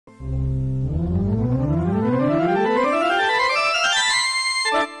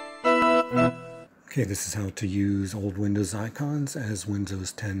Okay, this is how to use old Windows icons as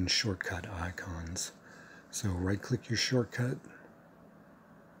Windows 10 shortcut icons. So right-click your shortcut,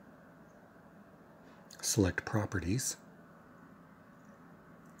 select Properties,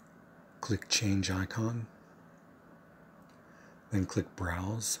 click Change Icon, then click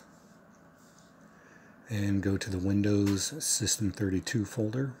Browse, and go to the Windows System32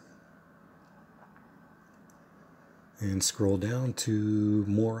 folder, and scroll down to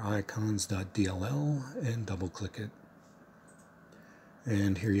moreicons.dll and double-click it.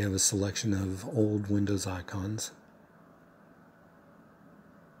 And here you have a selection of old Windows icons.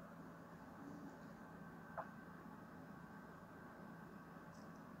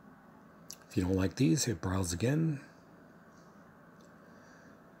 If you don't like these, hit Browse again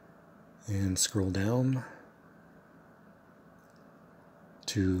and scroll down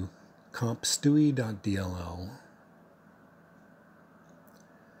to compstui.dll.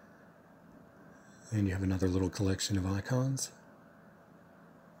 And you have another little collection of icons.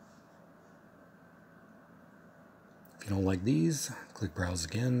 If you don't like these, click Browse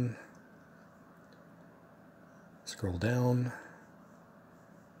again, scroll down,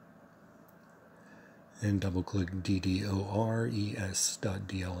 and double-click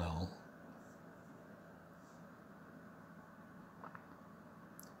ddores.dll.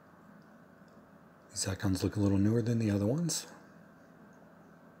 These icons look a little newer than the other ones.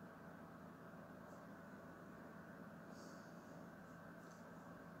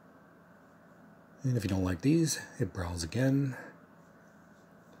 And if you don't like these, hit Browse again,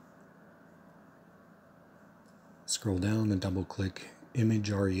 scroll down and double-click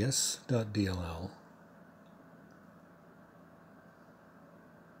imagres.dll.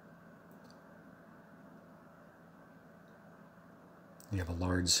 You have a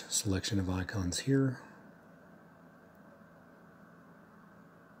large selection of icons here.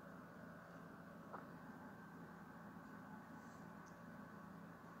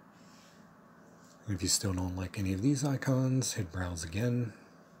 And if you still don't like any of these icons, hit Browse again,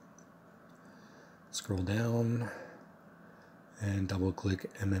 scroll down, and double-click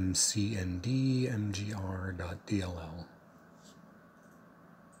mmcndmgr.dll.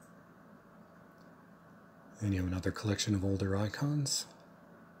 And you have another collection of older icons.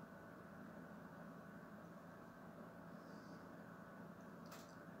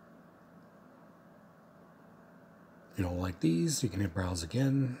 If you don't like these, you can hit Browse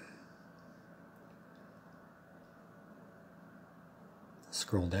again,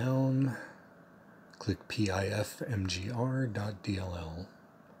 scroll down, click pifmgr.dll.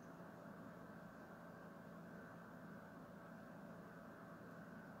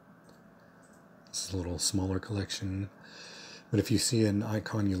 This is a little smaller collection, but if you see an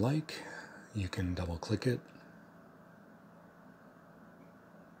icon you like, you can double click it,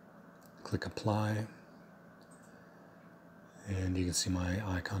 click Apply, and you can see my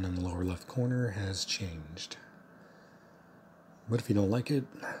icon in the lower left corner has changed. But if you don't like it,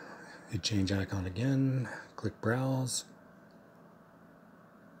 hit Change Icon again, click Browse,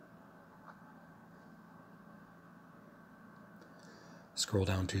 scroll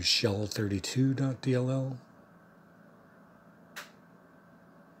down to shell32.dll,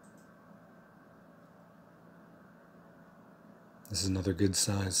 this is another good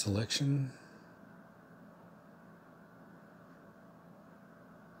size selection.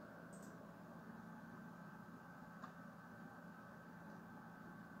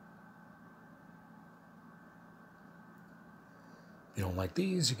 If you don't like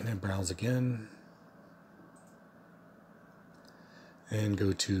these, you can hit Browse again and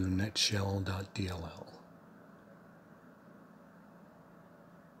go to netshell.dll.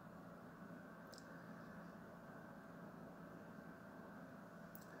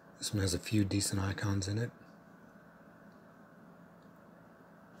 This one has a few decent icons in it.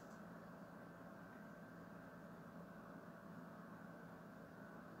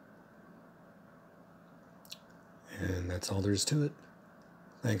 And that's all there is to it.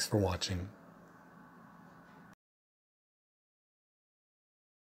 Thanks for watching.